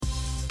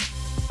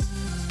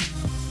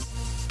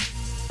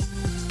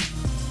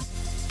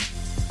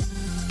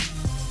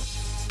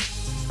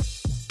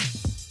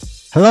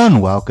Hello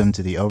and welcome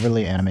to the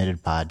Overly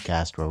Animated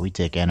Podcast, where we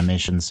take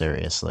animation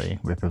seriously.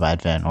 We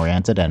provide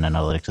fan-oriented and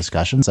analytic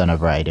discussions on a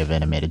variety of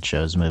animated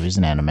shows, movies,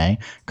 and anime,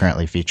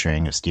 currently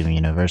featuring Steven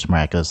Universe,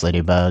 Miraculous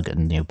Ladybug,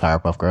 New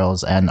Powerpuff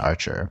Girls, and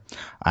Archer.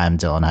 I'm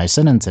Dylan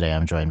Heisen, and today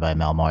I'm joined by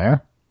Mel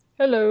Moyer.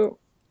 Hello.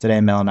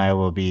 Today, Mel and I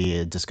will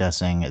be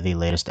discussing the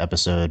latest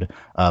episode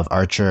of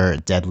Archer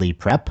Deadly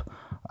Prep.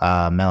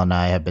 Mel and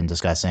I have been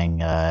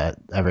discussing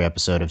every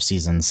episode of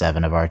Season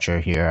 7 of Archer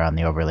here on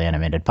the Overly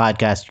Animated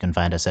Podcast. You can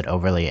find us at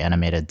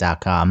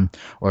overlyanimated.com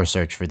or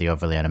search for the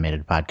Overly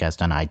Animated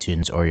Podcast on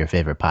iTunes or your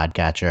favorite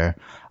podcatcher.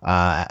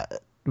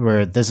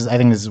 We're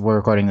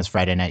recording this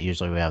Friday night.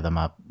 Usually we have them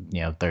up,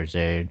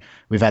 Thursday.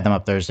 We've had them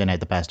up Thursday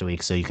night the past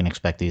week, so you can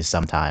expect these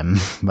sometime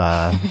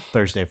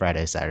Thursday,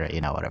 Friday,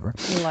 Saturday, whatever.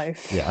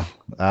 Life. Yeah.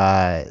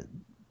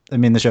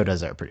 The show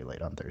does air pretty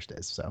late on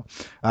Thursdays, so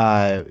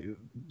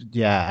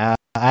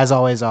as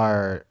always,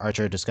 our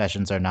Archer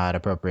discussions are not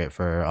appropriate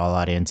for all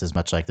audiences,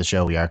 much like the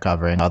show we are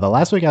covering. Although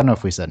last week, I don't know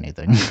if we said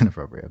anything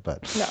inappropriate,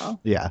 but no.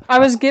 Yeah. I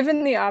was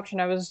given the option.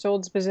 I was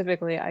told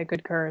specifically I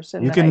could curse.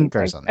 And you can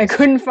curse on this. I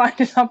couldn't find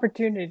an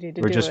opportunity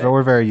to do it.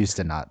 We're very used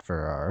to not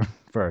for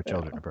our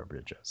children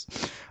appropriate shows.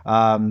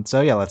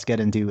 Let's get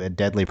into a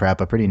Deadly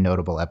Prep, a pretty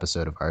notable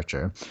episode of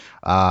Archer.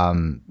 We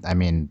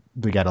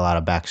got a lot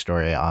of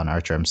backstory on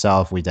Archer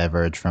himself. We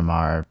diverge from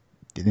our,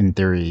 in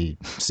theory,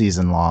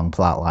 season-long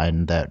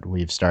plotline that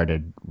we've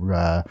started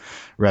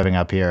revving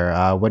up here.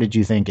 What did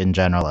you think in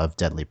general of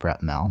Deadly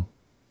Prep, Mel?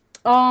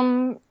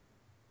 I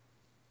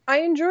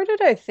enjoyed it,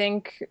 I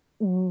think,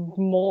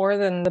 more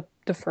than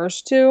the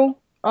first two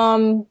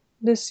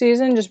this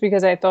season, just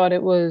because I thought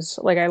it was,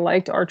 I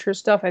liked Archer's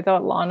stuff. I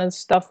thought Lana's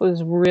stuff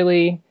was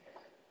really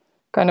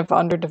kind of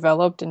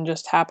underdeveloped and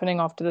just happening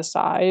off to the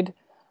side.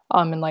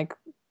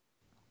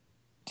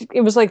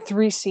 It was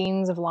 3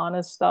 scenes of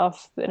Lana's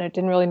stuff, and it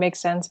didn't really make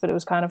sense, but it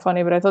was kind of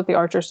funny. But I thought the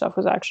Archer stuff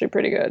was actually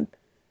pretty good.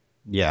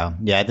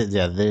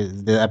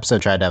 The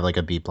episode tried to have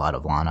a B plot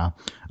of Lana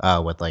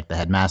with the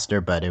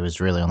headmaster, but it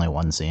was really only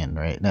one scene,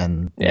 right?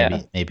 And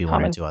maybe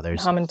one or two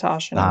others.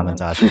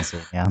 Hamantash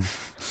scene, yeah.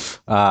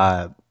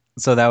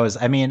 So that was,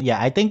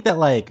 I think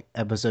that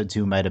episode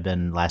 2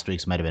 last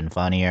week's might have been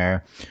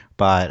funnier,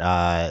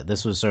 but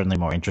this was certainly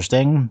more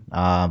interesting.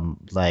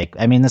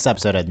 This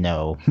episode it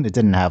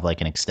didn't have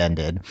an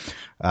extended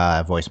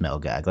voicemail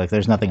gag.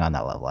 There's nothing on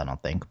that level, I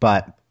don't think.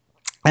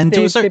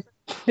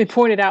 They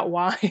pointed out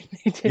why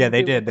they did. Yeah,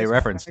 they did. They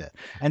referenced it.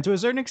 And to a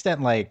certain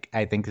extent,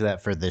 I think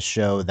that for this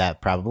show, that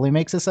probably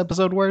makes this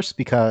episode worse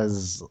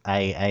because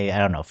I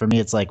don't know. For me,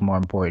 it's more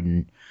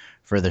important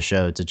for the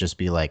show to just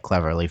be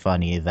cleverly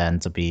funny than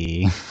to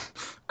be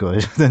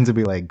good,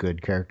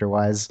 good character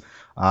wise.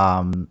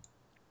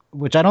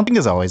 Which I don't think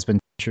has always been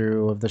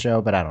true of the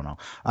show, but I don't know.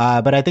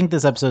 But I think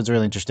this episode's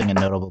really interesting and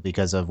notable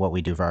because of what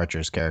we do for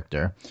Archer's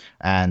character.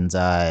 And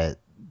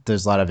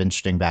there's a lot of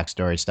interesting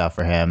backstory stuff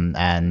for him.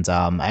 And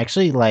I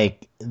actually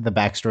the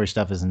backstory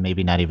stuff is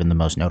maybe not even the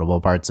most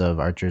notable parts of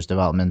Archer's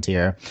development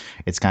here.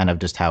 It's kind of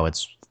just how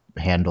it's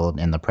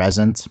handled in the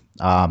present.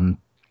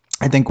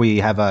 I think we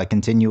have a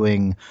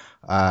continued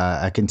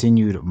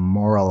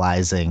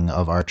moralizing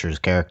of Archer's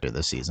character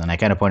this season. I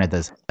kind of pointed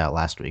this out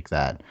last week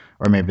or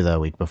maybe the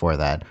week before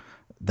that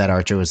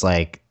Archer was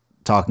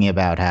talking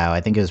about how, I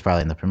think it was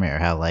probably in the premiere,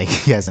 how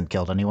he hasn't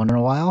killed anyone in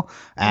a while,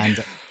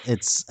 and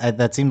it's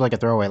that seemed like a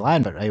throwaway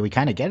line, but we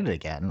kind of get it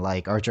again.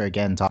 Archer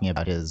again talking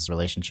about his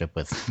relationship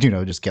with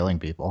just killing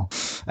people,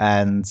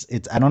 and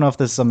I don't know if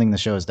this is something the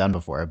show has done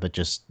before, but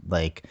just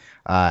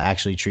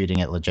actually treating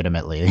it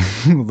legitimately,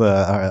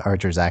 the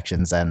Archer's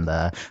actions and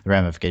the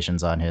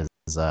ramifications on his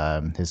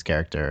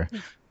character.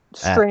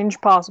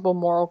 Strange possible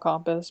moral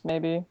compass,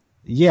 maybe.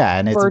 Yeah,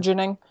 and it's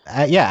burgeoning.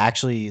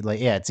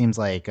 It seems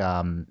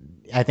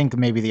I think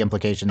maybe the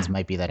implications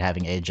might be that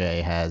having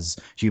AJ has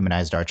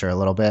humanized Archer a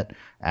little bit,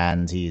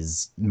 and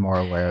he's more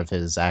aware of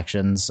his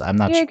actions. I'm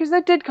not. Yeah, because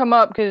that did come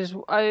up because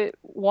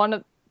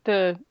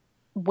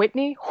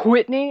Whitney,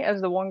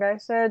 as the one guy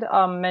said,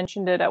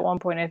 mentioned it at one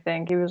point. I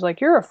think he was like,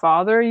 "You're a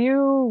father."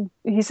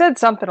 He said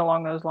something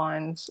along those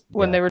lines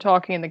when they were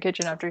talking in the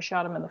kitchen after he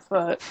shot him in the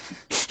foot.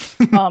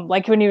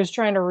 When he was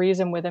trying to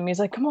reason with him, he's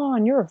like, "Come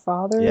on, you're a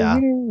father. Yeah.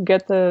 You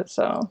get the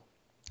so."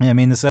 Yeah,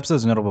 this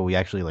episode's notable. We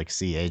actually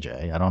see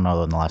AJ. I don't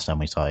know when the last time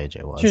we saw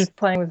AJ was. She was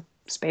playing with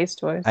space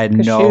toys. I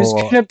know she was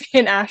gonna be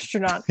an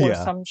astronaut or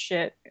some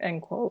shit.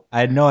 End quote. I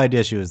had no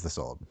idea she was this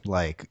old.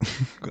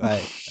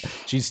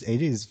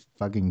 AJ's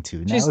fucking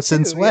 2 now. She's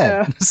Since 2, when?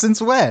 Yeah.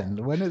 Since when?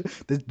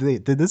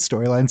 Did this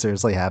storyline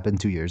seriously happen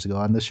 2 years ago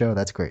on the show?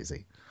 That's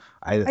crazy.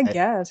 I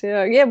guess,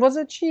 yeah. Yeah,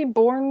 wasn't she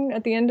born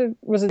at the end of...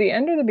 Was it the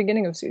end or the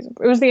beginning of season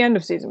 4? It was the end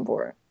of season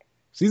 4.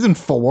 Season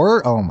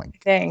 4? Oh my... I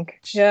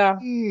think, yeah.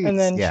 Jeez. And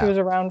then she was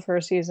around for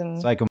a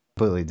season. So I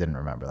completely didn't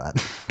remember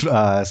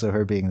that. So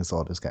her being this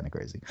old is kind of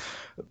crazy.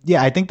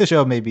 Yeah, I think the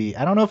show maybe,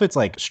 I don't know if it's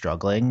like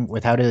struggling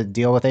with how to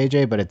deal with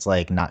AJ, but it's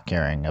like not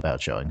caring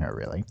about showing her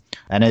really.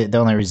 And the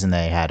only reason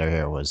they had her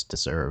here was to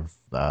serve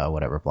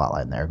whatever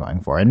plotline they're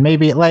going for. And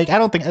maybe like, I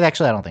don't think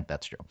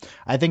that's true.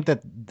 I think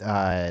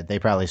that they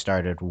probably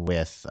started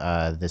with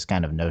this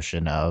kind of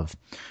notion of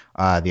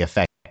the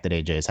effect that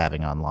AJ is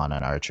having on Lana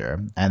and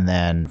Archer. And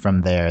then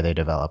from there, they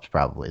developed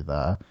probably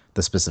the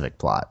specific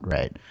plot,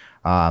 right?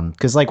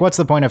 Because like, what's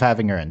the point of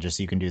having her in? Just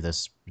so you can do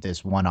this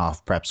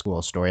one-off prep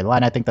school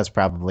storyline. I think that's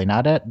probably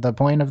not the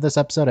point of this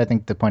episode. I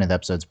think the point of the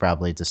episode is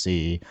probably to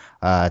see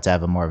to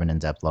have a more of an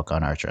in-depth look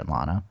on Archer and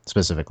Lana,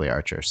 specifically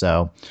Archer.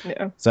 So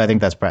Yeah. so I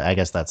think I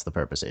guess that's the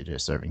purpose AJ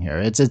is serving here.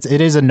 It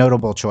is a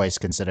notable choice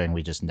considering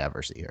we just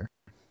never see her.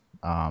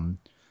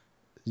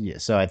 Yeah,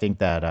 so I think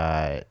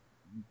that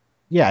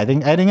yeah, I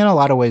think in a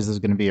lot of ways this is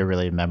going to be a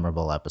really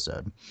memorable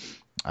episode.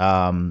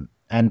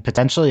 And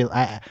potentially,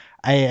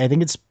 I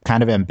think it's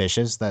kind of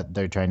ambitious that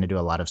they're trying to do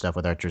a lot of stuff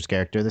with Archer's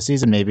character this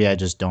season. Maybe I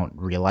just don't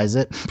realize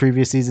it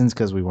previous seasons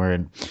because we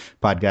weren't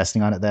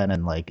podcasting on it then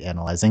and like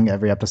analyzing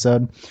every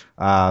episode.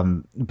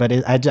 But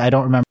I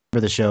don't remember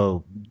the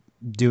show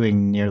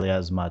doing nearly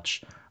as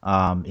much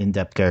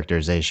in-depth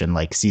characterization,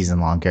 like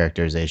season-long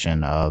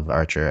characterization of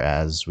Archer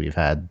as we've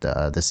had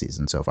this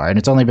season so far. And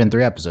it's only been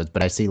 3 episodes,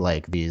 but I see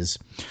like these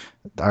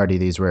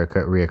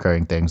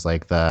reoccurring things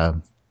like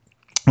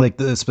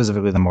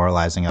specifically the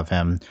moralizing of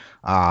him,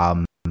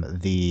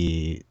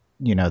 the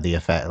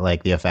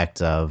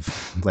effect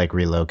of like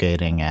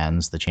relocating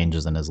and the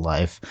changes in his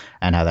life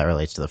and how that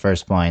relates to the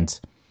first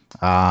point,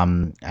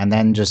 and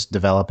then just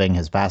developing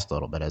his past a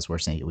little bit as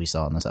we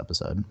saw in this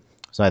episode.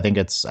 So I think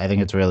it's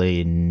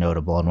really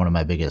notable and one of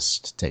my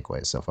biggest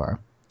takeaways so far.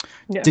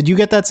 Yeah. Did you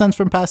get that sense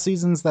from past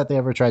seasons that they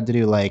ever tried to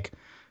do like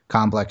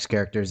complex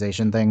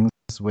characterization things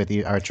with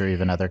Archer,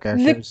 even other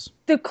characters?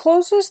 The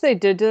closest they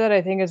did to that,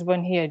 I think, is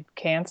when he had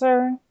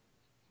cancer.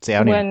 See,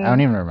 I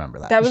don't even remember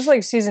that. That was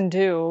like season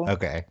 2.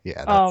 Okay,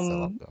 yeah,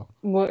 that's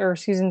or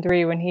season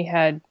 3 when he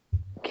had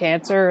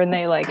cancer, and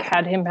they like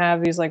had him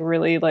have these like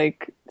really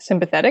like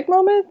sympathetic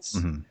moments.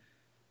 Mm-hmm.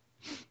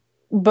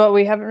 But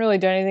we haven't really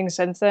done anything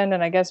since then,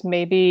 and I guess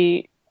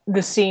maybe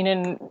the scene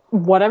in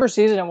whatever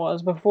season it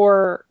was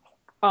before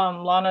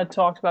Lana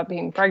talked about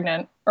being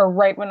pregnant, or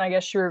right when I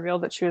guess she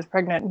revealed that she was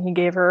pregnant, and he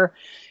gave her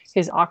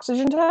his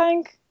oxygen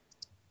tank.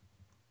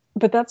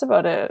 But that's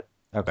about it.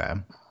 Okay.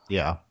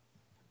 Yeah.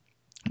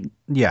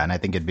 Yeah, and I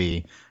think it'd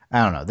be,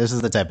 I don't know, this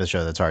is the type of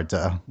show that's hard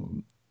to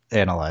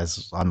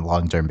analyze on a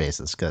long-term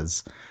basis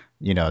because,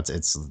 you know,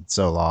 it's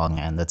so long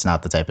and it's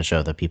not the type of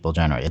show that people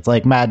generate. It's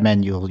like Mad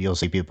Men, you'll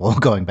see people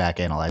going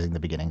back analyzing the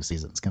beginning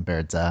seasons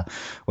compared to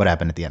what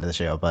happened at the end of the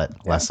show,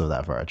 but less of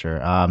that for Archer.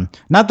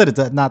 Not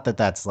that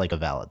that's like a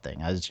valid thing.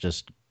 It's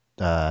just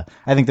I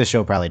think the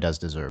show probably does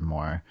deserve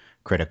more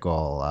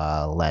critical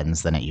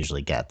lens than it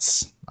usually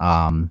gets.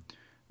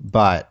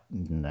 But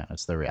no,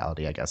 it's the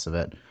reality, I guess, of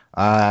it.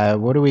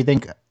 What do we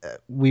think?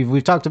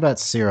 We've talked about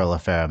Cyril a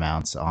fair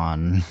amount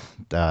on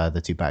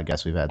the 2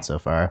 podcasts we've had so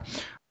far.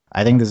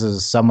 I think this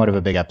is somewhat of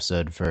a big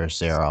episode for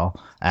Cyril,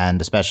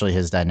 and especially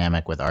his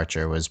dynamic with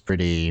Archer was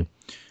pretty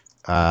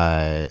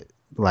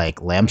like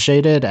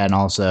lampshaded and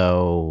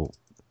also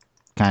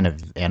kind of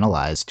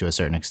analyzed to a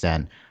certain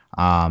extent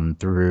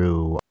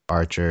through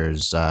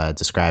Archer's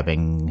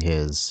describing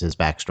his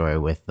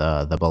backstory with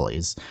the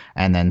bullies.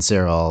 And then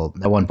Cyril,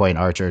 at one point,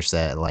 Archer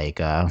said,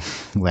 like,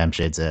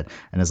 lampshades it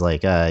and is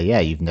like, yeah,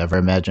 you've never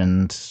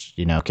imagined,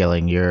 you know,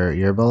 killing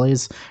your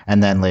bullies.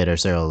 And then later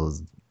Cyril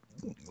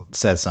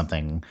says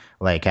something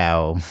like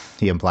how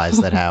he implies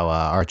that how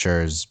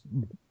Archer's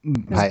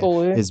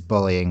his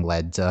bullying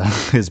led to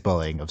his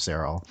bullying of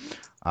Cyril.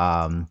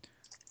 And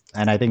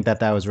I think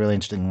that was really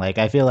interesting. Like,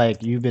 I feel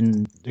like you've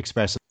been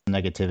expressing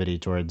negativity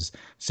towards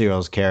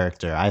Cyril's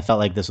character. I felt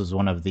like this was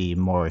one of the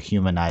more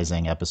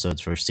humanizing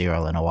episodes for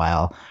Cyril in a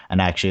while,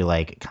 and actually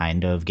like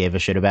kind of gave a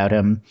shit about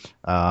him.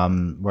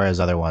 Whereas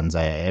other ones,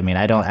 I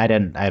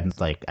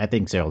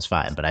think Cyril's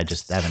fine, but I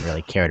just haven't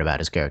really cared about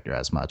his character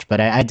as much. But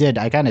I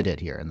kind of did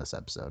here in this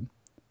episode.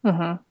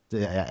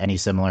 Mm-hmm. Any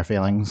similar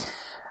feelings?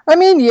 I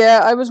mean,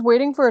 yeah, I was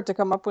waiting for it to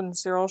come up when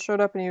Cyril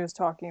showed up and he was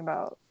talking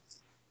about,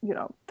 you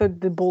know, the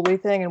bully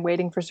thing and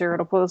waiting for Cyril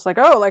to pull this, like,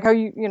 oh, like how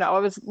you know, I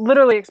was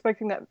literally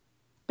expecting that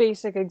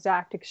basic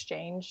exact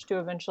exchange to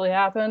eventually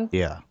happen.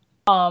 Yeah.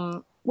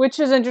 Which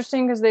is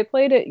interesting because they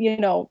played it, you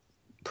know,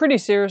 pretty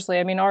seriously.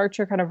 I mean,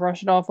 Archer kind of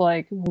rushed it off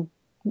like,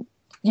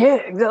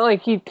 yeah,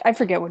 like I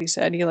forget what he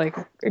said. He like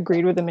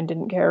agreed with him and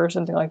didn't care or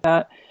something like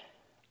that.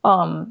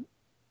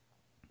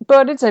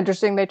 But it's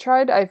interesting. They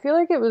tried, I feel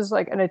like it was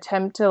like an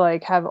attempt to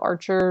like have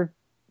Archer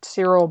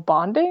Cyril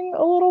bonding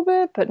a little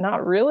bit, but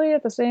not really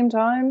at the same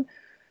time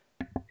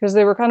because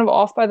they were kind of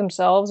off by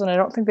themselves, and I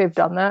don't think they've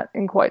done that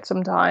in quite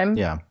some time.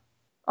 Yeah.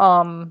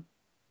 And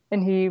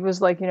he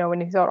was like, you know,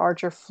 when he thought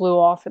Archer flew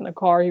off in the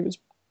car, he was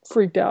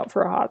freaked out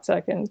for a hot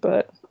second,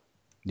 but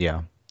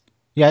yeah,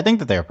 I think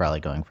that they were probably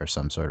going for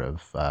some sort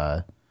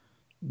of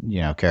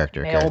you know,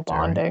 character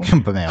bonding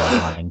male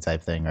bonding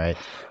type thing, right?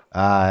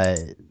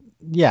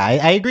 Yeah,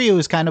 I agree. It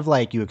was kind of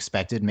like you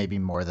expected maybe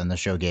more than the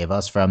show gave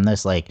us from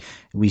this. Like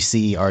we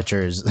see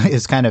Archer's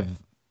it's kind of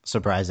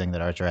surprising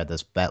that Archer had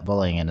this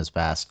bullying in his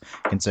past,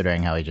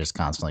 considering how he just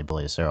constantly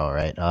bullies Cyril,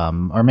 right?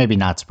 Or maybe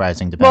not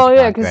surprising, Well, depending yeah,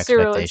 on your because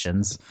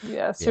expectations.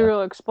 Yeah.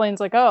 Cyril explains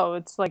like, oh,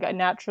 it's like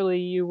naturally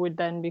you would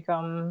then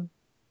become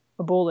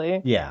a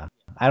bully. Yeah.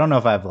 I don't know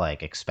if I've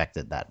like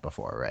expected that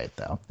before, right?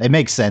 Though it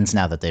makes sense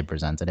now that they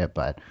presented it,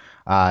 but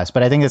I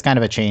think it's kind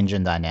of a change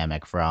in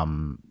dynamic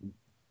from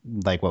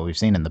like what we've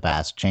seen in the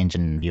past, change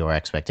in viewer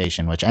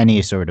expectation, which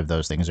any sort of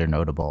those things are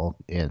notable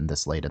in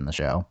this late in the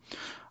show.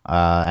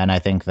 And I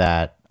think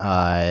that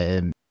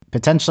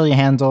potentially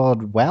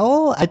handled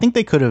well. I think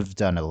they could have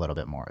done a little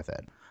bit more with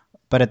it.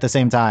 But at the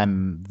same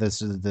time,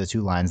 the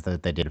two lines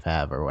that they did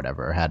have or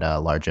whatever had a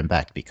large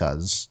impact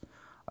because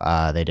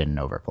they didn't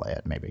overplay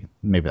it. Maybe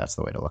that's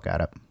the way to look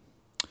at it.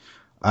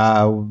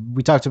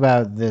 We talked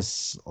about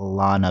this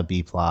Lana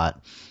B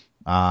plot.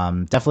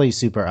 Definitely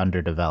super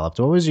underdeveloped.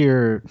 What was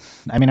your?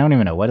 I mean, I don't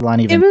even know what did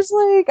Lana It even. was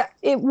like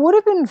it would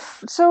have been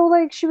so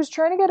like she was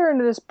trying to get her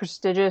into this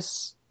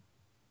prestigious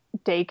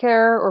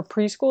daycare or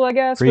preschool, I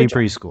guess, which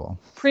Preschool.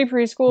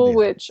 preschool, Yeah.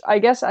 which I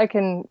guess I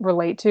can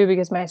relate to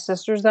because my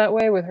sister's that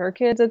way with her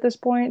kids at this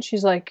point.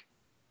 She's like,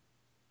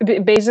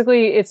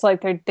 basically, it's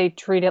like they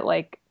treat it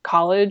like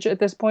college at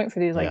this point for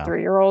these like Yeah.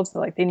 3-year-olds.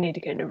 They're like they need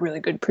to get into really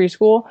good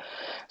preschool.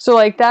 So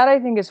like that I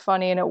think is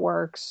funny and it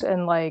works.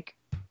 And like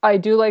I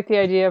do like the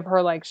idea of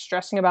her like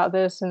stressing about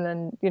this, and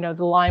then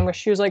the line where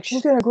she was like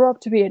she's gonna grow up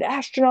to be an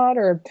astronaut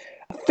or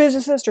a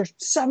physicist or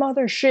some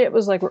other shit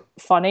was like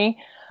funny.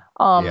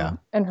 Yeah.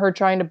 And her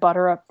trying to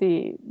butter up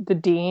the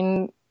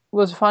dean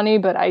was funny,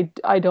 but I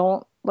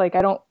don't like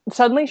I don't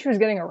suddenly she was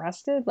getting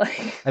arrested like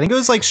I think it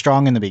was like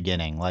strong in the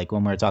beginning, like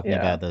when we were talking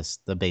yeah. about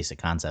the basic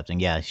concept.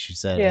 And yeah, she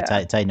said a Yeah.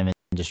 titan of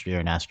industry or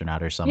an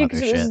astronaut or some Yeah, other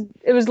because shit.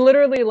 it was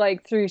literally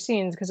like 3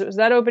 scenes because it was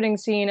that opening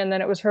scene and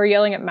then it was her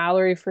yelling at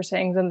Mallory for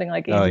saying something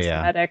like Oh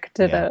yeah. anti-Semitic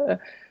to Yeah.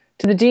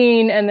 the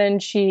dean, and then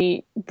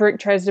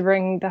tries to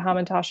bring the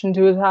Hamantash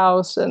into his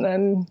house, and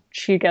then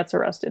she gets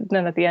arrested. And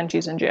then at the end,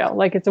 she's in jail.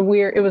 Like it's a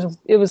weird.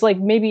 It was like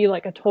maybe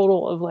like a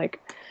total of like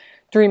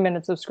 3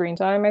 minutes of screen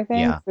time, I think,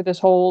 Yeah. for this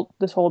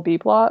whole B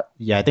plot.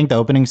 Yeah, I think the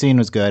opening scene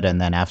was good,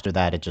 and then after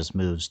that, it just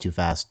moves too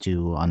fast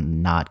to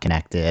not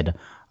connected.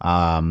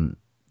 I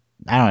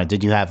don't know.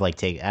 Did you have like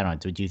take? I don't know.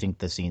 Did you think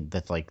the scene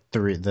that's like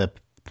through the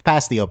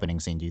past the opening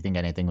scene? Do you think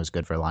anything was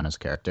good for Lana's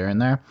character in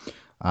there,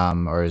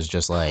 or is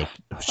just like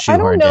I don't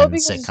shoehorned know in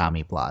because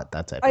sitcom plot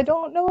that type I of thing?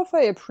 don't know if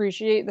I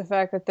appreciate the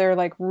fact that they're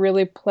like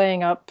really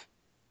playing up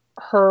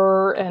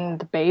her and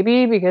the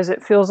baby, because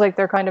it feels like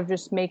they're kind of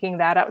just making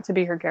that out to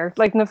be her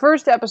character. Like in the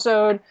first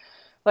episode,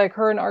 like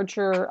her and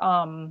Archer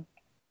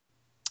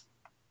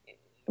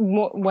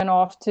went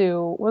off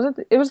to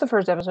it was the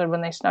first episode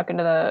when they snuck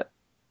into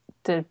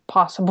the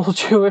possible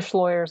Jewish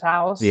lawyer's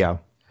house. Yeah.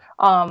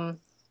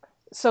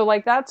 So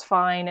like that's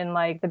fine, and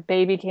like the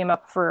baby came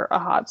up for a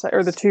hot second,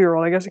 or the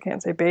 2-year-old, I guess I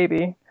can't say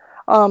baby.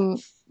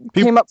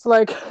 Came up for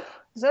like,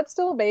 is that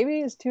still a baby?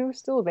 Is 2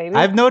 still a baby?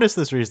 I've noticed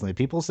this recently.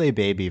 People say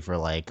baby for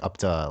like up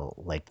to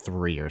like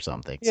 3 or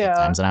something Yeah.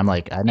 sometimes, and I'm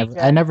like, Okay.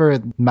 I never,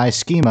 my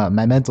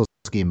mental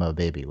schema of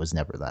baby was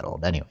never that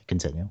old. Anyway,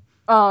 continue.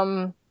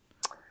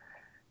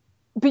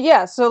 But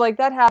yeah, so like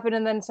that happened,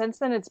 and then since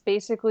then it's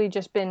basically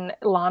just been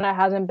Lana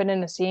hasn't been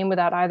in the scene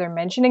without either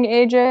mentioning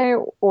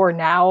AJ or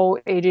now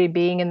AJ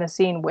being in the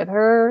scene with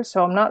her.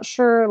 So I'm not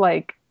sure.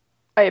 Like,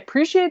 I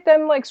appreciate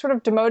them like sort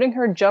of demoting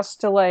her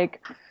just to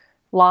like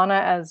Lana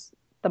as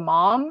the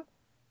mom,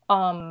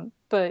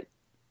 but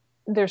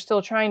they're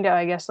still trying to,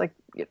 I guess, like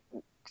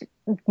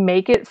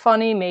make it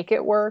funny, make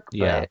it work.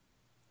 Yeah.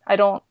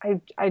 But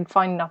I'd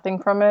find nothing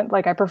from it.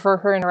 Like I prefer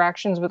her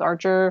interactions with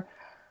Archer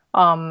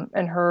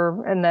and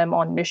her and them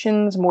on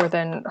missions more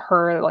than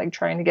her like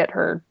trying to get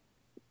her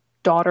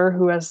daughter,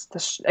 who has the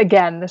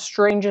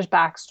strangest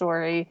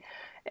backstory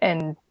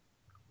and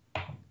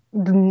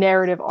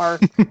narrative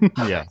arc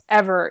Yeah.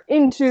 ever,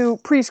 into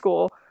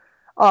preschool.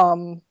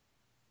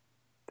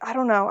 I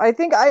don't know. I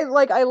think I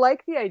like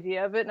the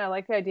idea of it, and I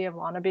like the idea of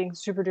Lana being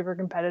super duper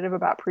competitive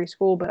about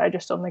preschool, but I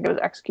just don't think it was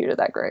executed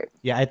that great.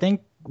 Yeah, I think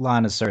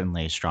Lana's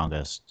certainly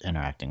strongest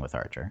interacting with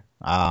Archer.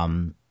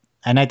 And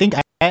I think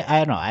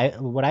I don't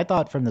know. What I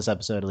thought from this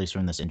episode, at least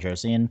from this intro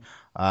scene,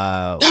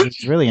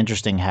 was really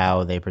interesting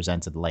how they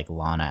presented like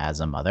Lana as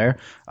a mother.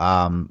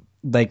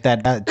 Like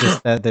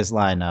this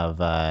line of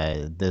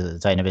the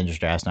Titan of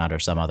Industry astronaut or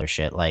some other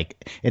shit.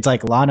 Like it's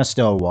like Lana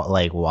still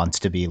like wants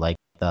to be like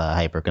the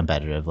hyper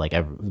competitive, like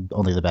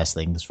only the best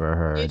things for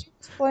her. She's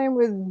playing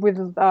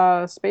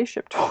with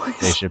spaceship toys.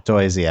 Spaceship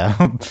toys,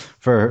 yeah,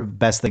 for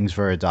best things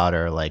for a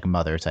daughter, like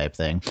mother type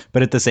thing.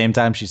 But at the same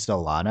time, she's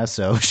still Lana,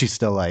 so she's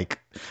still like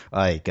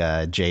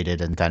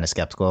jaded and kind of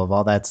skeptical of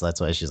all that. So that's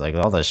why she's like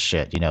all this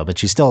shit, But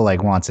she still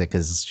like wants it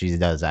because she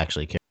does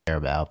actually care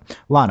about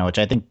Lana, which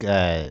I think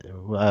care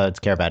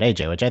about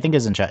AJ, which I think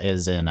is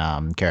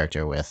in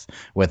character with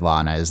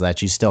Lana, is that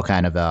she's still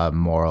kind of a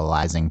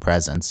moralizing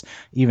presence,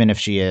 even if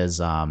she is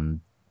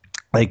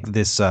like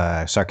this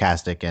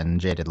sarcastic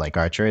and jaded like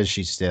Archer is.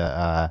 She's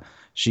still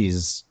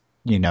she's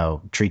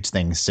treats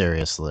things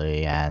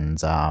seriously.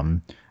 And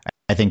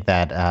I think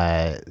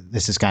that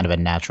this is kind of a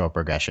natural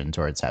progression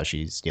towards how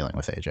she's dealing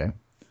with AJ.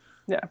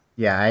 Yeah.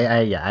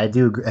 Yeah, I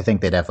do. I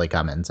think they definitely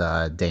come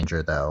into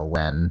danger though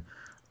when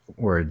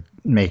we're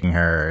making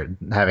her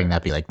having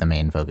that be like the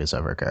main focus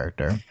of her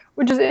character.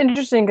 Which is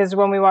interesting because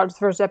when we watched the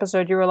first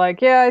episode, you were like,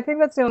 "Yeah, I think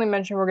that's the only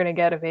mention we're gonna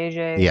get of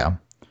AJ," Yeah,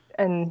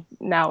 and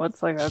now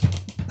it's like I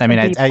a mean,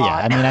 B yeah, I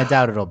plot. mean, I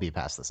doubt it'll be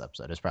past this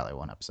episode. It's probably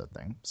one episode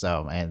thing.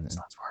 So, and Those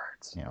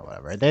words.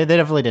 whatever. They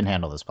definitely didn't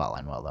handle this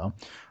plotline well though.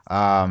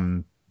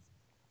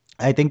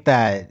 I think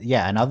that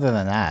yeah, and other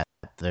than that,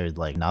 there's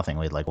like nothing.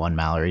 We had like one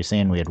Mallory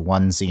scene. We had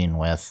one scene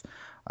with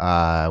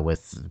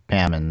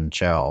Pam and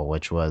Cheryl,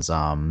 which was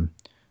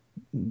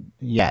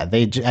yeah,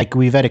 like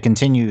we've had a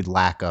continued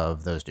lack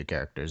of those two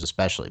characters,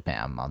 especially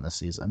Pam on this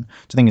season,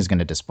 which I think is going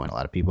to disappoint a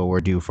lot of people. We're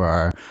due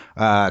for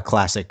our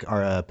classic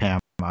Pam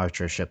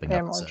Archer shipping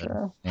Pam episode.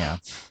 Archer. Yeah,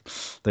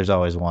 there's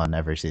always one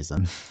every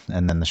season,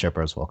 and then the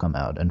shippers will come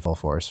out in full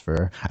force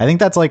for. I think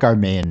that's like our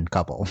main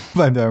couple,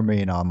 our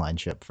main online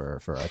ship for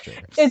Archer.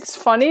 It's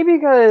funny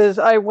because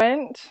I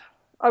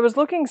was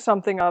looking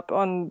something up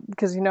on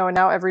because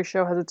now every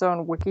show has its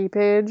own wiki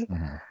page.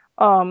 Mm-hmm.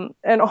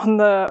 And on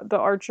the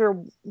Archer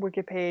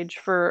wiki page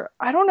for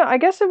I don't know, I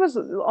guess it was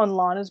on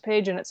Lana's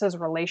page and it says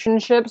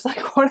relationships.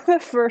 Like one of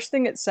the first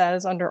thing it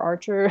says under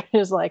Archer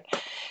is like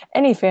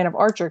any fan of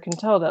Archer can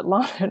tell that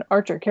Lana and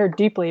Archer care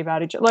deeply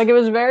about each other. Like it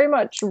was very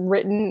much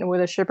written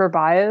with a shipper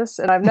bias,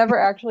 and I've never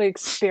actually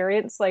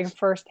experienced like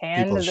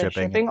firsthand People the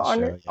shipping on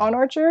show, yeah. on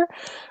Archer.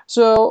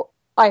 So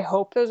I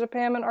hope there's a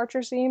Pam and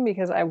Archer scene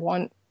because I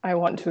want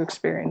to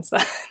experience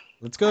that.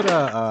 Let's go to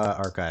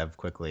archive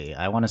quickly.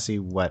 I want to see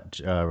what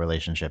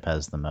relationship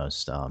has the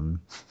most.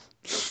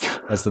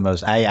 That's the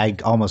most. I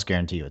almost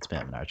guarantee you it's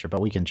Pam and Archer, but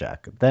we can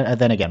check.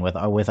 Then again, with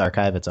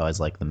archive, it's always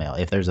like the male.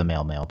 If there's a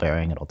male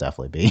pairing, it'll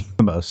definitely be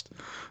the most.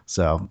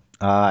 So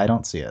I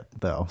don't see it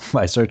though.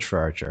 I searched for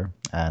Archer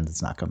and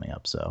it's not coming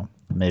up. So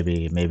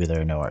maybe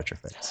there are no Archer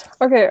fics.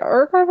 Okay,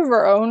 Archive of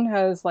Our Own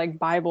has like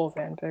Bible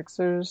fanfics.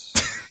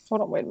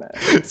 Hold on, wait a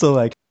minute. So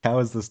like, how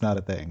is this not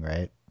a thing,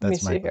 right?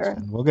 That's my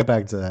question. We'll get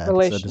back to that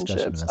episode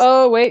discussion.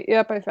 Oh wait,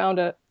 yep, I found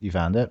it. You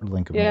found it?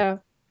 Link. Yeah,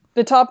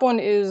 the top one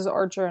is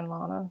Archer and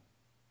Lana.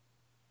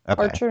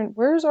 Okay. Archer,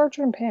 where's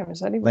Archer and Pam?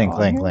 Is that even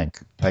link?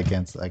 I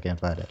can't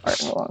find it. All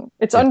right, hold on.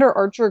 It's under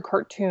Archer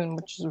cartoon,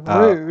 which is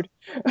rude.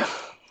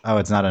 Oh,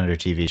 it's not under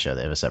TV show.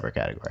 They have a separate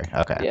category.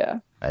 Okay. Yeah.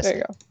 There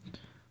you go.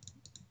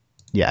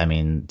 Yeah, I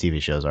mean,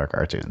 TV shows are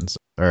cartoons,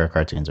 or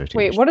cartoons are TV.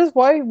 Wait, shows.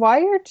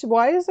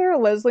 why is there a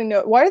Leslie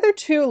Knope? Why are there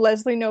two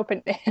Leslie Knope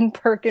and Ann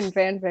Perkin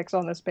fanfics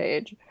on this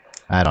page?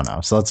 I don't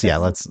know. So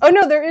let's. Oh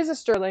no, there is a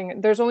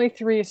Sterling. There's only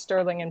 3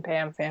 Sterling and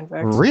Pam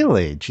fanfics.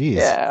 Really? Jeez.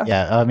 Yeah.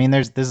 Yeah. I mean,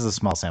 this is a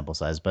small sample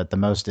size, but the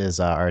most is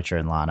Archer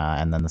and Lana,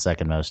 and then the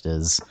second most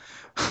is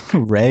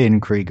Ray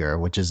and Krieger,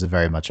 which is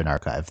very much an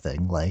archive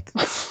thing. Like,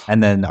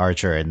 and then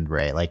Archer and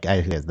Ray, like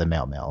the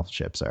male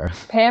ships are.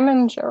 Pam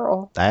and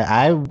Cheryl.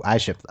 I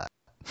ship that.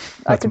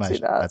 I can see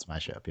that. That's my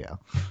ship. Yeah,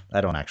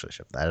 I don't actually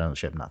ship that. I don't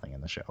ship nothing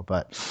in the show,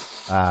 but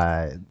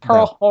they're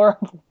all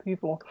horrible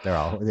people. They're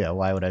all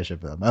Why would I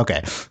ship them?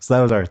 Okay, so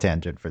that was our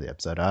tangent for the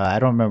episode. I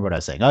don't remember what I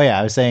was saying. Oh yeah,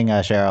 I was saying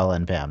Cheryl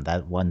and Pam.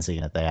 That one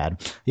scene that they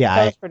had. Yeah,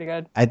 that was pretty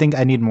good. I think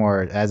I need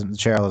more. As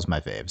Cheryl is my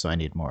fave, so I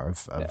need more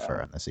of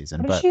her in the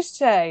season. What did she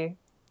say?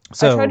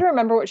 So, I tried to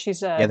remember what she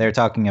said. Yeah, they're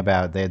talking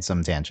about. They had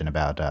some tangent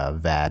about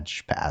Vag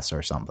Pass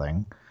or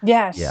something.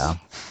 Yes. Yeah,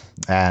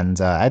 and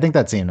I think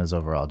that scene is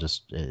overall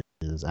just.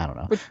 I don't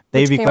know.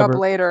 Which came up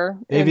later.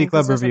 AV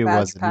Club review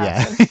wasn't.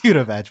 Yeah, you'd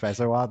have Vag Pass.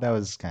 So well, that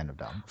was kind of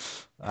dumb.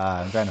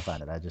 I'm trying to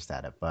find it. I just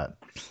had it, but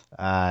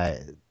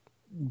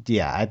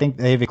yeah, I think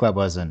the AV Club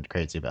wasn't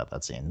crazy about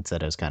that scene. It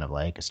said it was kind of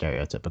like a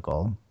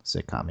stereotypical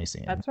sitcom-y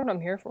scene. That's what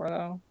I'm here for,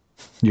 though.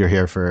 You're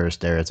here for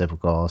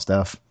stereotypical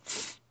stuff.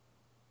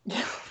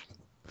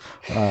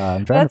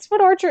 That's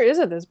what Archer is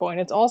at this point.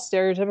 It's all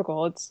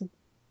stereotypical. It's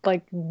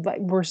like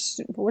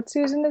what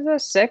season is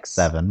this? 6?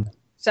 7.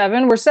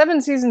 7. We're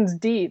 7 seasons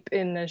deep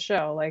in this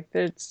show. Like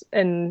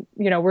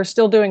we're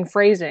still doing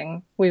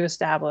phrasing. We've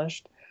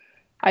established.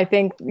 I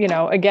think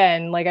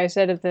again, like I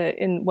said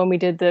when we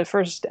did the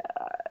first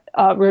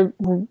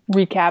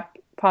recap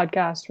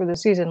podcast for the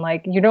season,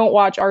 like you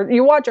watch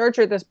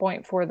Archer at this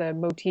point for the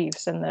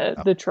motifs and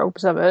the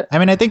tropes of it. I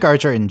mean, I think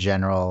Archer in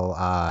general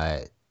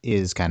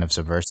is kind of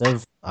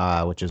subversive,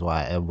 which is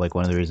why like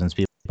one of the reasons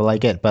people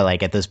like it, but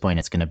like at this point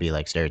it's going to be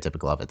like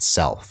stereotypical of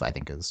itself, I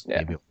think is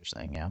maybe what you're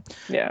saying.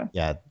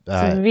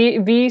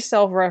 V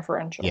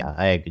self-referential. Yeah,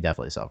 I agree,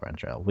 definitely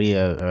self-referential. We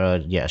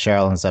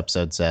Cheryl in this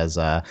episode says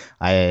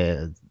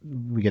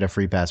we get a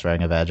free pass for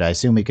having a veg. I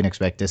assume we can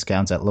expect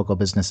discounts at local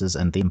businesses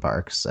and theme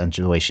parks, and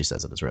the way she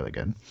says it is really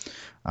good.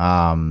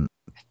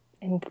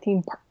 In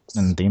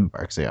theme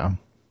parks, yeah.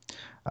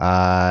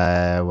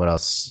 What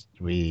else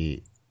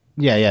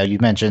Yeah, you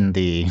mentioned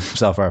the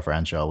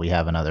self-referential. We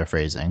have another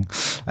phrasing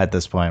at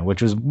this point,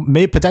 which was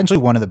potentially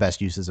one of the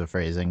best uses of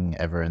phrasing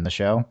ever in the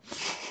show.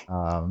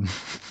 And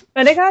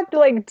it got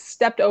like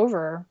stepped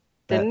over.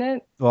 didn't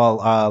it? Well,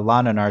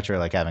 Lana and Archer are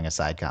like having a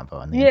side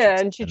combo in the intro, Yeah,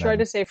 and she and tried then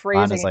to say Lana's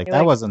phrasing, and like,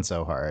 "That wasn't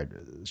so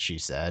hard," she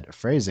said.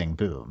 Phrasing,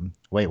 boom.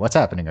 Wait, what's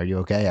happening? Are you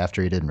okay?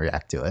 After he didn't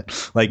react to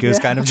it, like it was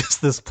kind yeah, of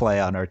just this play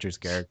on Archer's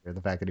character,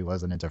 the fact that he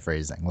wasn't into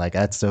phrasing. Like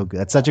that's so good.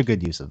 That's such a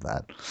good use of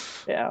that.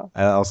 yeah.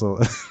 I also,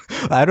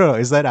 I don't know,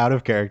 is that out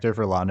of character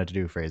for Lana to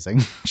do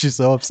phrasing? She's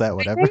so upset. I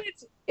Whatever. think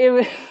it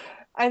was.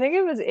 I think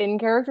it was in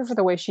character for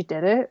the way she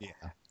did it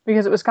Yeah.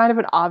 because it was kind of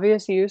an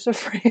obvious use of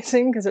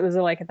phrasing because it was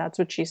like that's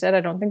what she said.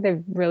 I don't think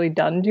they've really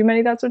done too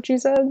many that's what she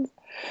said.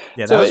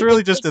 Yeah, that So was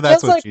really it just that's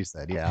feels what like she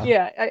said.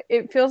 Yeah.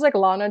 it feels like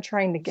Lana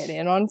trying to get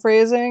in on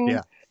phrasing.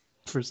 Yeah.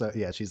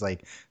 Yeah, she's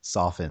like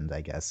softened,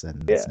 I guess,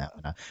 and Yeah. it's now.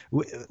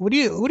 What do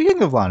you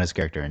think of Lana's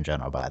character in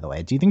general? By the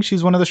way, do you think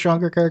she's one of the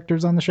stronger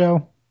characters on the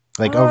show,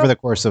 like over Uh, the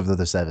course of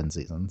the 7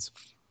 seasons?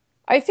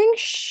 I think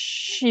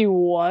she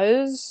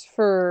was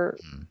for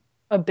Hmm.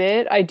 a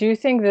bit. I do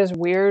think this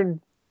weird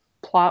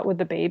plot with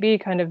the baby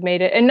kind of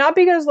made it, and not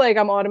because like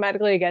I'm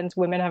automatically against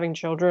women having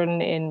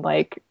children in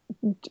like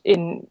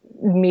in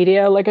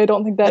media. Like I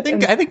don't think I that.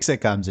 think And I think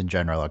sitcoms in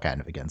general are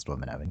kind of against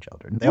women having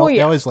children. They well, they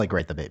yeah, always like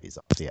write the babies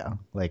off, yeah,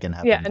 like and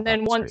have yeah, them and off then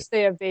the screen. once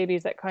they have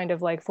babies, that kind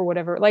of like for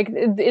whatever, like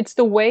it's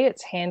the way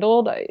it's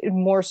handled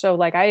more so.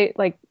 Like I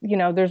like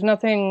there's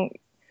nothing.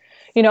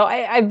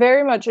 I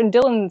very much, and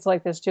Dylan's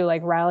like this too,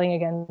 like rallying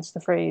against the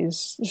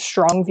phrase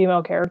strong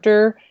female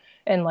character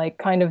and like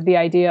kind of the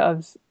idea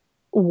of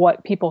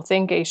what people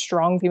think a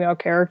strong female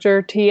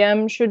character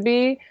TM should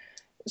be.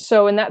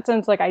 So in that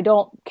sense, like I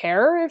don't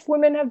care if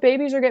women have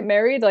babies or get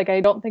married. Like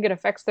I don't think it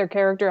affects their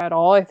character at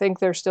all. I think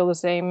they're still the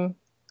same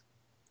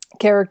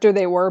character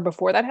they were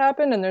before that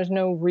happened, and there's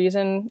no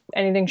reason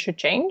anything should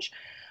change.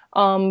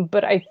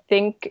 But I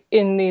think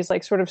in these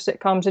like sort of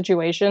sitcom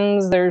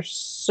situations, they're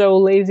so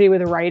lazy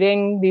with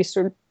writing these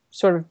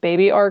sort of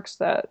baby arcs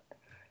that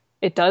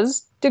it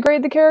does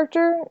degrade the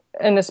character,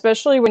 and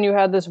especially when you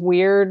had this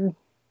weird,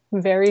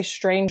 very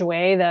strange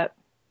way that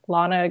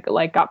Lana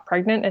like got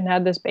pregnant and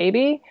had this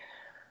baby.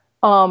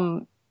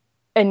 Um,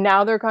 and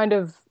now they're kind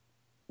of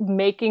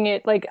making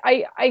it like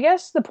I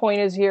guess the point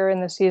is here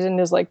in the season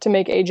is like to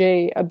make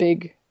AJ a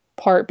big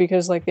part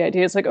because like the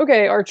idea is like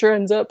okay Archer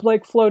ends up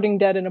like floating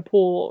dead in a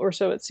pool or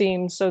so it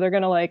seems, so they're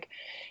gonna like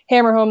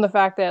hammer home the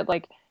fact that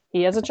like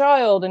he has a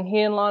child and he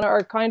and Lana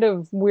are kind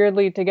of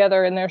weirdly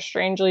together in their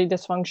strangely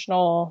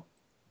dysfunctional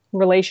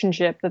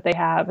relationship that they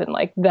have, and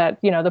like that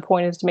the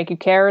point is to make you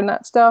care and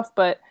that stuff.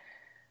 But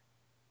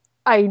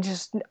I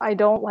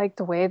don't like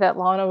the way that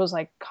Lana was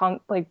like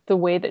like the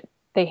way that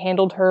they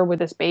handled her with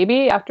this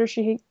baby after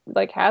she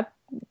like had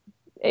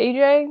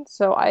AJ.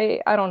 So I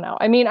don't know.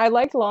 I mean, I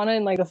liked Lana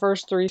in like the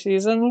first 3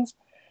 seasons.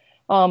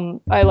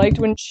 I liked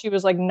when she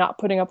was like not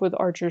putting up with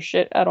Archer's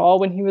shit at all,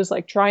 when he was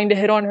like trying to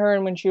hit on her,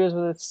 and when she was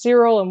with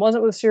Cyril and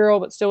wasn't with Cyril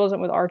but still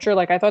wasn't with Archer.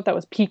 Like I thought that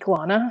was peak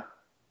Lana.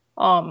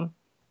 Um,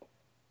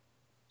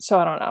 so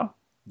I don't know.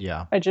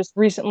 Yeah. I just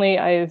recently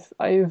I've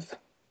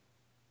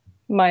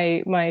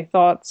my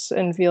thoughts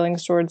and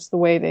feelings towards the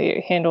way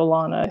they handle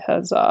Lana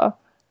has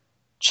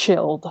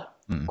chilled,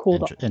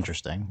 cooled off.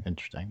 Interesting.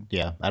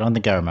 Yeah, I don't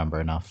think I remember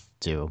enough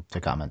to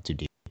comment too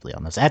deeply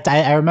on this.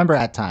 I remember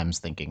at times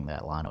thinking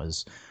that Lana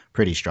was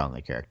pretty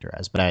strongly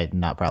characterized, but I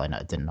not probably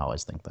not didn't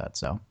always think that.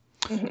 So,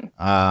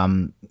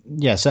 Mm-hmm.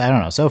 yeah. So I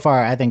don't know. So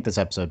far, I think this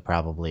episode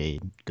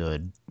probably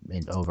good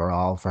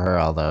overall for her,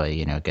 although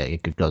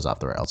it goes off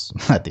the rails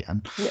at the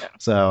end. Yeah.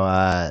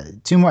 So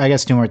two more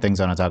things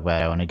I want to talk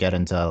about. I want to get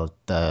into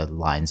the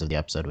lines of the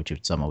episode, which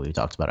some of we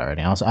talked about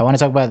already. Also, I want to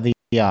talk about the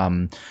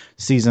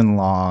season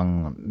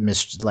long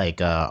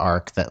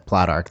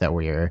plot arc that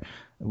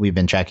we've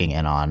been checking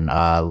in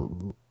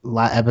on.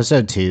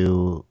 Episode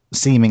 2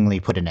 seemingly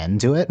put an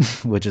end to it,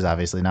 which is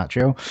obviously not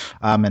true.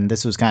 And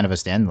this was kind of a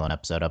standalone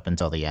episode up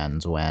until the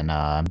end when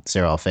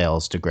Cyril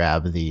fails to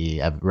grab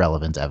the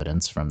relevant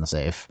evidence from the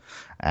safe,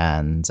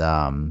 and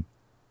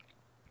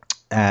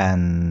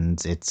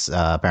it's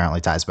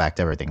apparently ties back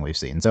to everything we've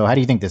seen. So how do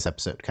you think this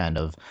episode kind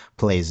of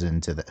plays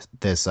into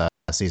this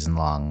season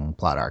long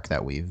plot arc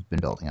that we've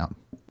been building up?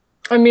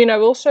 I mean, I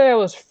will say I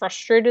was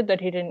frustrated that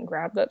he didn't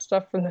grab that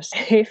stuff from the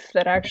safe.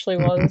 That actually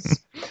was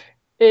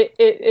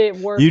it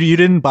worked. You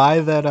didn't buy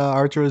that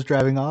Archer was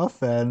driving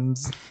off, and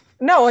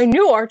No, I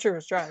knew Archer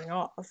was driving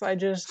off.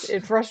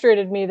 It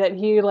frustrated me that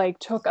he like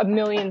took a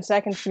million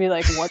seconds to be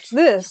like, "What's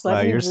this?"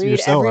 Let me you're read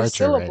so every Archer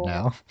syllable right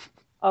now.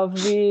 of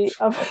the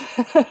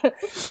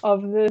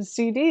of the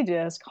CD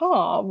disc.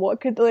 Huh? What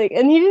could like?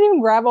 And he didn't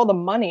even grab all the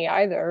money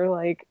either.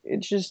 Like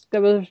it's just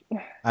that was.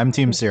 I'm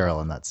Team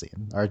Cyril in that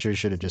scene. Archer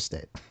should have just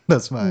stayed.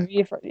 That's fine.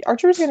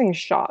 Archer was getting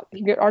shot.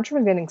 Archer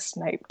was getting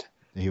sniped.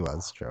 He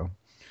was true.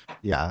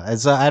 Yeah,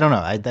 it's I don't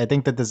know. I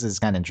think that this is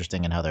kind of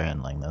interesting in how they're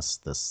handling this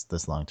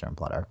long term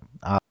plot arc.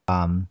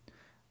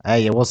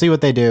 Yeah, we'll see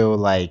what they do.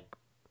 Like,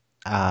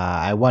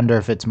 I wonder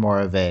if it's more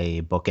of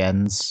a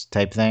bookends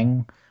type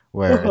thing,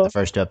 where the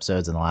first 2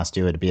 episodes and the last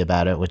two would be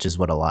about it, which is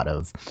what a lot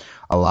of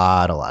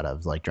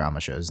like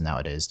drama shows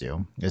nowadays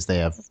do. Is they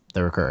have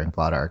the recurring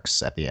plot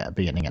arcs at the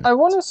beginning and I end.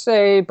 want to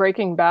say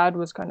Breaking Bad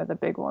was kind of the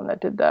big one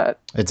that did that.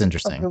 It's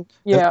interesting.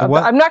 Yeah,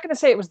 What I'm not going to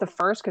say it was the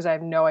first because I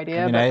have no I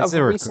idea, mean, but it's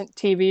of recent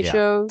TV yeah.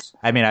 shows.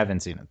 I mean, I haven't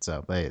seen it,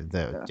 so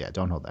Yeah. yeah,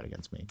 don't hold that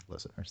against me,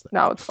 listeners.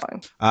 No, it's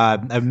fine.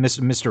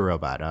 Mr.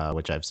 Robot,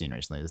 which I've seen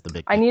recently, is the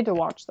big. I need to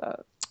watch that.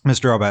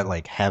 Mr. Robot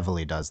like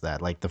heavily does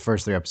that. Like the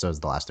first 3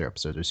 episodes, the last 3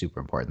 episodes are super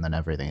important. Then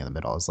everything in the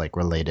middle is like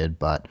related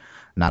but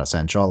not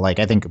essential. Like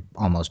I think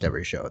almost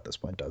every show at this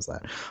point does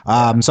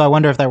that. So I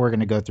wonder if that we're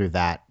going to go through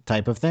that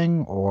type of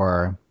thing,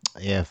 or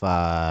if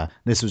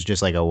this was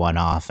just like a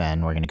one-off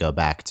and we're going to go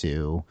back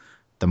to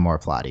the more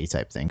plotty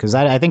type thing. Because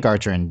I think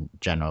Archer in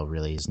general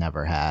really has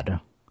never had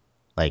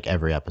like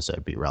every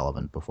episode be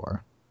relevant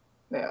before.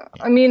 Yeah.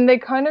 I mean, they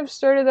kind of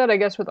started that, I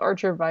guess, with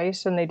Archer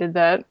Vice, and they did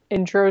that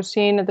intro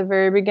scene at the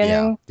very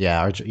beginning.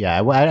 Yeah, Archer.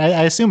 Yeah,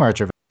 I assume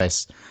Archer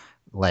Vice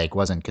like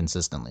wasn't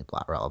consistently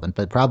plot relevant,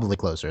 but probably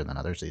closer than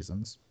other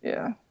seasons.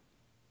 Yeah.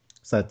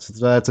 So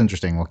that's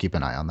interesting. We'll keep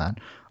an eye on that.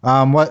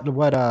 What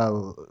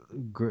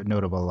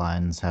notable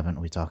lines haven't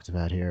we talked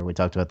about here? We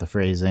talked about the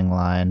phrasing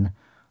line,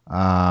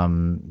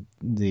 the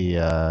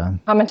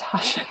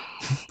Hamantashen.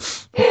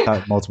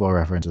 multiple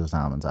references to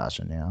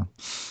Hamantashen.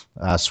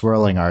 Yeah,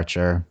 swirling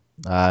Archer.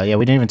 Yeah,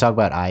 we didn't even talk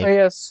about Ivy. Oh,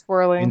 yeah, We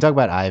swirling. can talk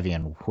about Ivy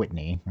and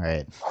Whitney,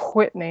 right?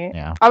 Whitney.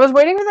 Yeah. I was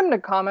waiting for them to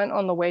comment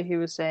on the way he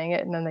was saying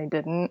it, and then they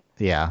didn't.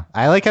 Yeah,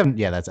 I like him.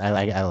 Yeah, I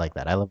like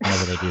that. I love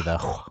whenever they do the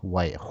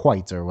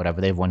white or whatever.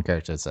 They have one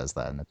character that says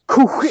that, and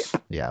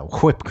yeah,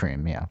 whipped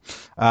cream. Yeah,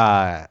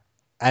 I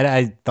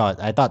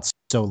thought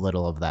so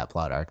little of that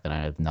plot arc that I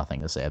have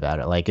nothing to say about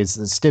it. Like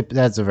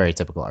that's a very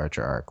typical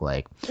Archer arc.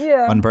 Like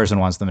Yeah. one person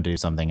wants them to do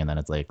something, and then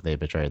it's like they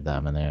betrayed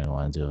them, and they don't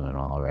want to do it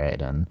all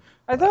right. And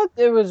I thought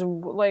it was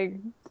like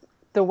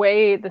the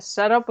way the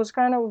setup was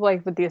kind of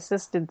like with the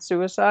assisted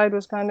suicide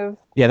was kind of.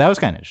 yeah, that was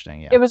kind of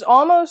interesting. Yeah, It was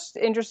almost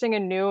interesting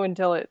and new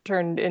until it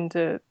turned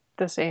into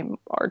the same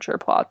Archer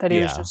plot that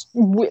he was Yeah.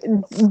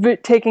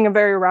 just taking a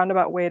very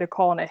roundabout way to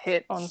call in a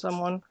hit on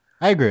someone.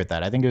 I agree with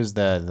that. I think it was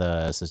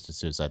the assisted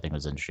suicide thing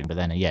was interesting, but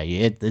then yeah,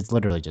 it's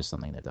literally just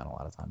something they've done a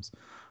lot of times.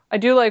 I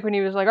do like when he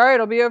was like, "All right,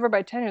 I'll be over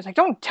by 10." He was like,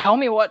 "Don't tell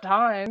me what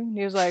time."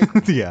 He was like,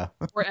 Yeah.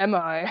 "Where am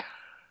I?"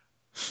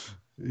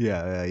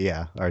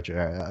 Yeah.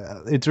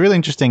 Archer. It's really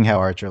interesting how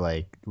Archer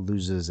like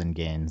loses and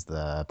gains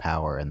the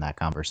power in that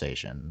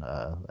conversation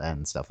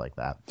and stuff like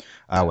that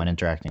when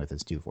interacting with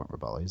his two former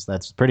bullies.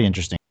 That's pretty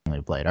interestingly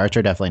played.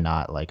 Archer definitely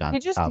not like on He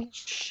just top. he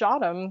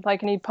shot him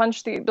like, and he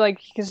punched the like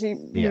because he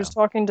Yeah. was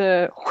talking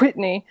to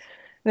Whitney,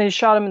 and then he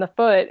shot him in the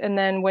foot. And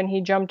then when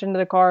he jumped into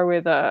the car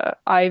with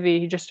Ivy,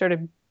 he just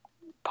started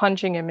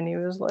punching him, and he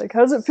was like,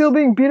 "How does it feel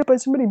being beat up by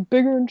somebody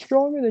bigger and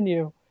stronger than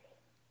you?"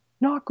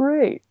 Not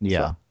great.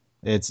 Yeah.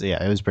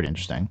 It was pretty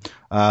interesting.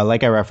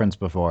 Like I referenced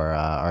before,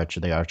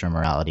 the Archer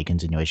morality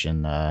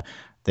continuation.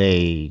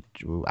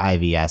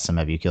 Ivy asked him,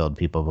 "Have you killed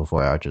people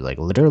before?" Archer's like,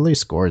 "Literally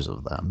scores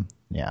of them."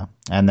 Yeah,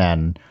 and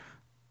then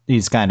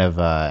he's kind of,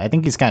 I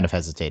think he's kind of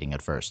hesitating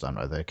at first on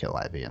whether to kill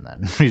Ivy, and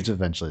then he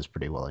eventually is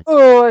pretty willing.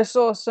 Oh, I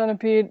saw a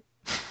centipede.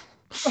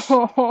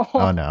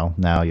 Oh no!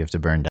 Now you have to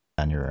burn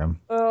down your room.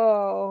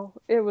 Oh,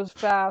 it was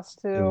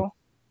fast too.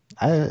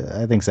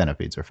 I think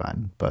centipedes are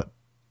fine, but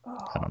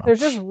I don't know. They're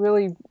just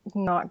really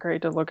not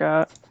great to look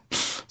at.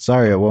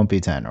 Sorry, it won't be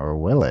 10, or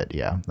will it?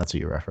 Yeah, that's what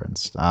you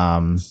referenced.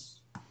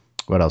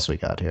 What else we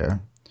got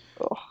here?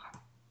 Ugh.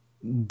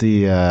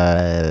 The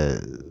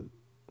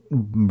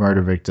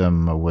murder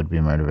victim, a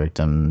would-be murder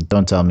victim.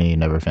 Don't tell me you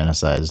never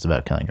fantasized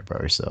about killing your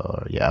brother.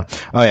 So yeah.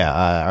 Oh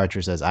yeah.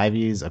 Archer says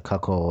Ivy's a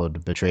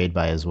cuckold betrayed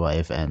by his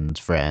wife and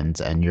friends,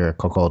 and you're a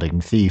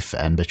cuckolding thief,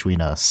 and between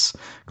us,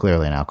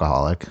 clearly an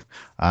alcoholic.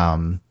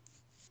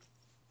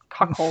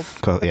 Cuckold.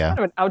 Yeah. Kind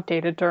of an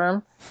outdated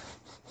term.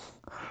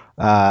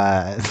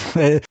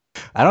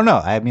 I don't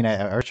know. I mean,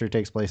 Archer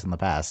takes place in the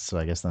past, so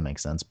I guess that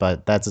makes sense.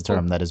 But that's a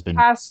term that has been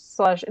Past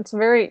slash. It's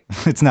very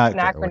it's not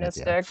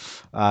anachronistic.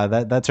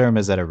 That term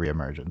is at a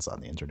reemergence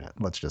on the internet.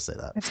 Let's just say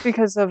that. It's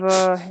because of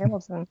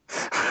Hamilton.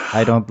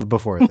 I don't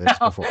before this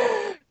No. before.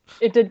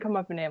 It did come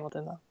up in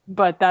Hamilton though,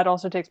 but that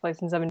also takes place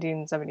in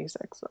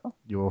 1776. So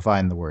You will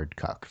find the word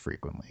cuck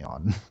frequently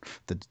on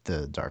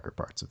the darker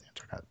parts of the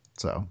internet.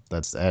 So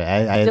that's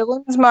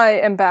Dylan's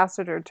my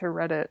ambassador to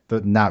Reddit.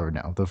 the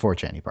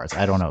 4chan parts.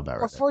 I don't know about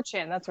Or Reddit.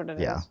 4chan, that's what it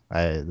is. Yeah,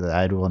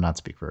 I will not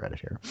speak for Reddit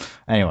here.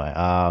 Anyway,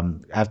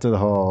 after the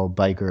whole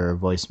biker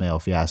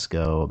voicemail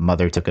fiasco,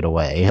 Mother took it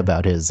away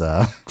about his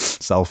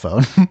cell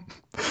phone.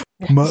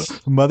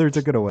 Mother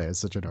took it away is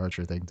such an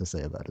Archer thing to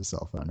say about his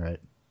cell phone, right?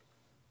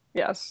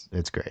 Yes.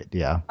 It's great.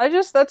 Yeah.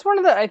 That's one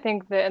of the, I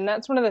think that, and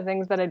that's one of the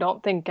things that I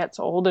don't think gets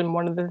old. And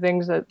one of the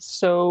things that's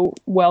so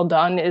well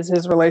done is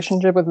his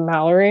relationship with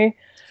Mallory,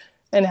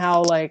 and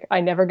how, like, I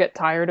never get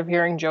tired of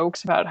hearing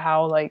jokes about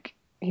how, like,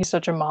 he's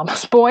such a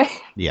mama's boy.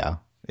 Yeah.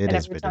 And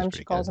every time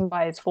she calls him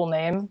by his full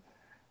name.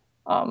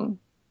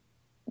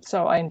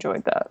 So I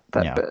enjoyed that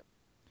bit.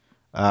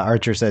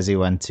 Archer says he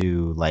went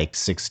to like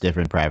 6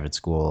 different private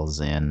schools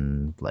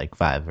in like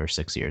 5 or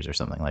 6 years or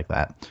something like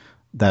that.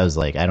 That was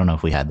like, I don't know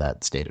if we had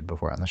that stated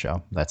before on the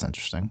show. That's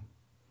interesting.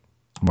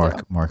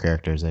 More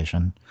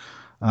characterization.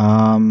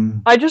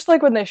 I just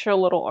like when they show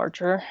little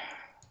Archer.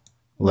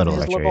 Little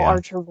his Archer, little yeah.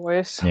 Archer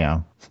voice.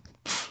 Yeah.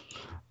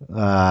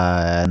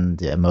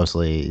 And yeah,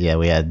 mostly, yeah,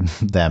 we had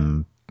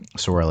them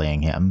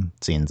swirling him,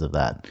 scenes of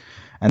that.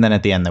 And then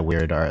at the end, the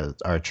weird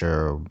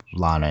Archer,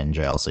 Lana in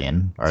jail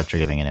scene. Archer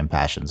giving an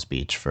impassioned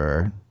speech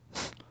for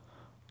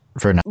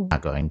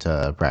not going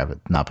to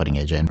not putting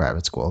AJ in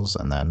private schools.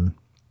 And then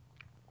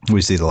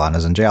we see the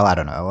Lana's in jail. I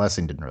don't know. That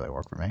scene didn't really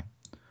work for me.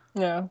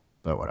 Yeah.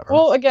 But whatever.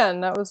 Well,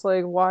 again, that was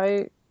like,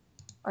 why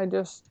I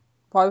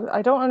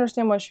don't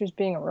understand why she was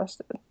being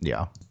arrested.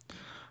 Yeah.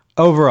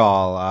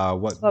 Overall,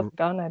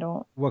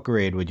 what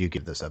grade would you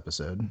give this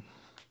episode?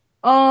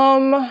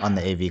 On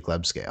the AV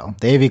Club scale.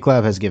 The AV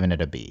Club has given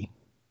it a B.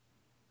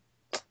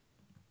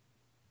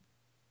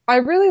 I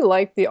really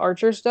like the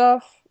Archer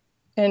stuff,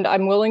 and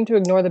I'm willing to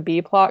ignore the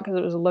B plot because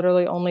it was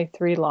literally only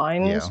 3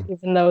 lines,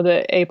 even though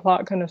the A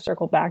plot kind of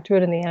circled back to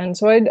it in the end.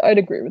 So I'd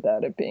agree with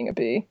that, it being a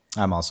B.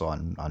 I'm also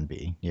on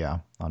B. Yeah,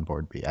 on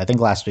board B. I think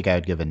last week I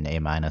would give an A-.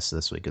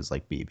 This week is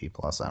like B, B+.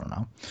 I don't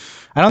know.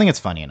 I don't think it's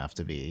funny enough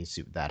to be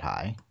that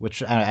high,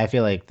 which I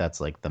feel like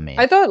that's like the main.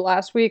 I thought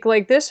last week,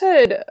 like this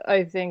had,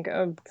 I think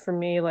for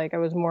me, like I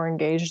was more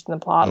engaged in the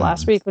plot.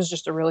 Last week was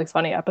just a really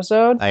funny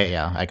episode.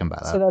 I can buy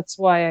that. So that's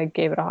why I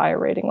gave it a higher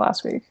rating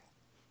last week.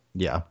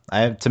 Yeah,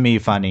 to me,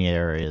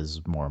 funnier is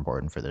more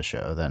important for this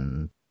show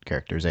than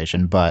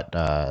characterization, but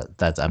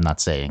I'm not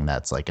saying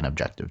that's like an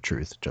objective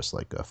truth, just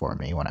like for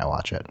me when I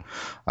watch it.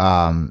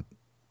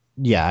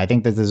 Yeah, I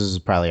think that this is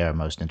probably our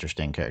most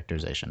interesting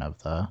characterization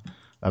of the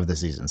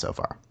season so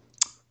far.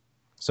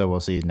 So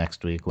we'll see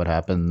next week what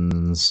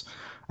happens.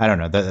 I don't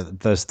know.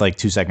 The like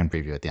 2-second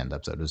preview at the end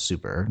of the episode is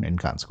super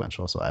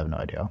inconsequential, so I have no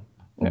idea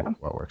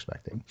what we're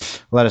expecting.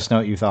 Let us know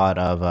what you thought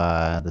of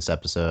this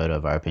episode,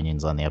 of our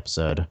opinions on the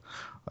episode,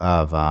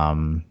 of I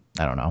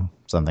don't know,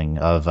 something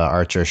of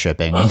Archer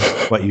shipping,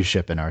 what you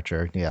ship in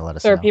Archer. Yeah, let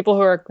us know. There are people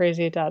who are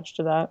crazy attached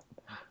to that.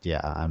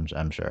 Yeah,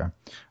 I'm sure.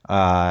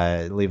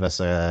 Leave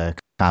us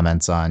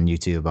comments on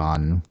YouTube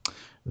on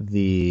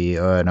the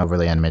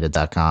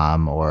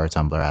overlyanimated.com or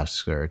Tumblr,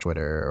 Ask, or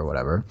Twitter or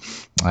whatever.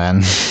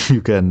 And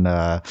you can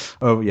check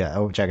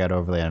out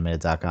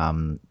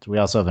overlyanimated.com. We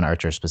also have an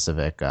Archer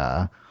specific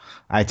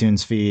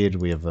iTunes feed.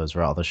 We have those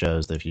for all the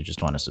shows that if you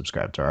just want to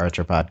subscribe to our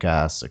Archer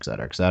podcast, et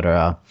cetera, et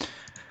cetera.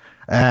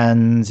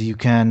 And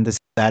this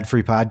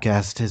ad-free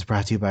podcast is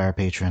brought to you by our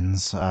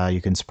patrons.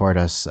 You can support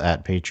us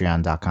at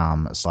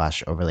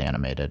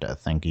patreon.com/overlyanimated.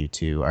 Thank you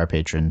to our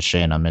patrons,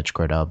 Shayna, Mitch,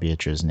 Cordell,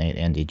 Beatrice, Nate,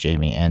 Andy,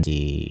 Jamie,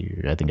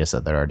 Andy, I think I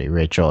said that already,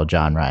 Rachel,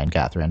 John, Ryan,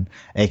 Catherine,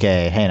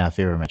 a.k.a. Hannah,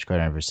 Fever, Mitch, Cordell,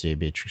 University,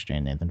 Beatrice,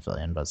 Jane, Nathan,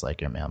 Fillion, Buzz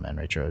Lightyear, Mailman,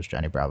 Rachel Rose,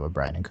 Johnny Bravo,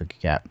 Brian, and Cookie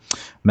Cat.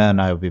 Mel and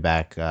I will be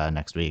back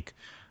next week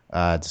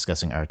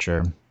discussing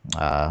Archer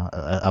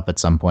up at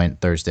some point,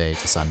 Thursday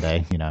to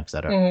Sunday, et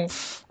cetera.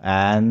 Mm-hmm.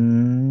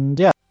 And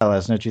yeah, let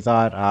us know what you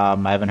thought. I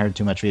haven't heard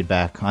too much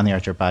feedback on the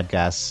Archer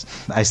podcast.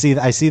 I see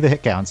the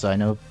hit count, so I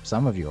know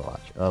some of you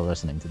are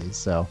listening to these.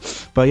 So,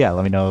 but yeah,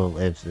 let me know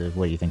if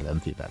what you think of them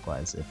feedback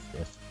wise,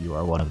 if you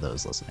are one of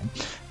those listening.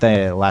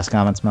 The last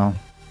comments, Mel?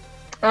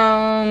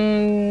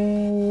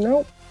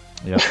 Nope.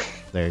 Yep.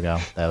 There you go.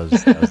 That was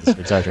this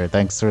week's Archer.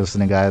 Thanks for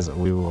listening, guys.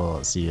 We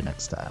will see you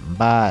next time.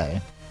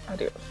 Bye.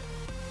 Adios.